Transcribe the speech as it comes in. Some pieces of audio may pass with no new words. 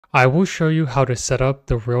I will show you how to set up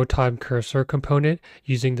the real-time cursor component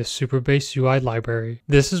using the Supabase UI library.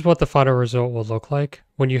 This is what the final result will look like.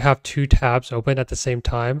 When you have two tabs open at the same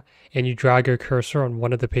time and you drag your cursor on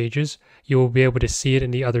one of the pages, you will be able to see it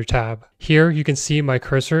in the other tab. Here you can see my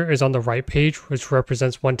cursor is on the right page, which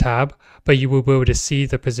represents one tab, but you will be able to see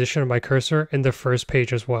the position of my cursor in the first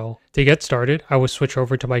page as well. To get started, I will switch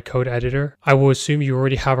over to my code editor. I will assume you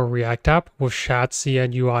already have a React app with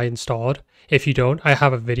ShatCN UI installed. If you don't, I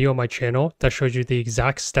have a video on my channel that shows you the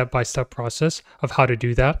exact step-by-step process of how to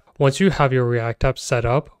do that. Once you have your React app set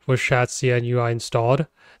up with ShatCN UI installed,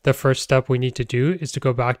 the first step we need to do is to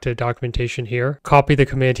go back to documentation here, copy the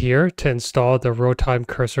command here to install the real-time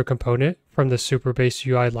cursor component from the Supabase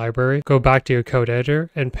UI library, go back to your code editor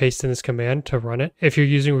and paste in this command to run it. If you're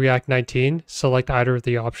using React 19, select either of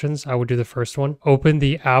the options. I will do the first one. Open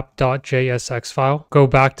the app.jsx file, go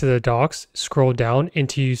back to the docs, scroll down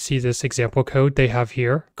until you see this example code they have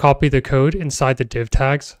here. Copy the code inside the div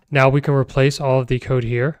tags. Now we can replace all of the code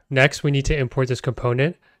here. Next, we need to import this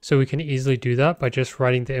component. So we can easily do that by just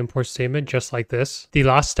writing the import statement just like this. The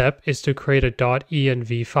last step is to create a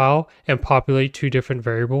 .env file and populate two different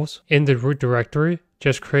variables. In the root directory,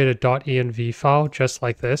 just create a .env file just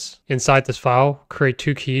like this. Inside this file, create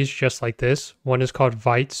two keys just like this. One is called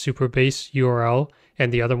vite supabase URL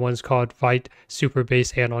and the other one is called vite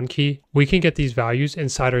supabase anon key. We can get these values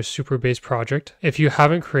inside our Supabase project. If you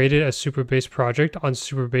haven't created a Supabase project on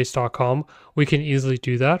supabase.com, we can easily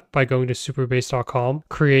do that by going to supabase.com,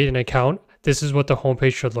 create an account. This is what the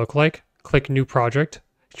homepage should look like. Click new project.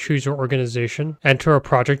 Choose your organization, enter a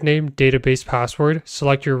project name, database password,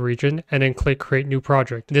 select your region, and then click create new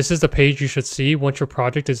project. This is the page you should see once your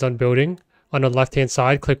project is done building. On the left hand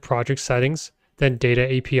side, click project settings, then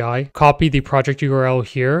data API. Copy the project URL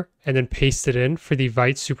here and then paste it in for the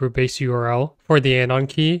vite supabase URL. For the anon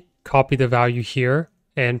key, copy the value here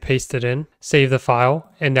and paste it in, save the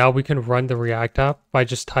file, and now we can run the React app by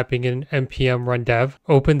just typing in npm run dev.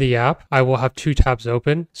 Open the app. I will have two tabs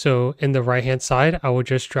open. So in the right hand side, I will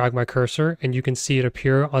just drag my cursor and you can see it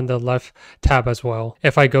appear on the left tab as well.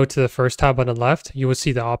 If I go to the first tab on the left, you will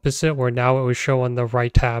see the opposite where now it will show on the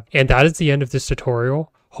right tab. And that is the end of this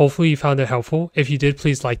tutorial. Hopefully you found it helpful. If you did,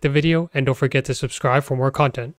 please like the video and don't forget to subscribe for more content.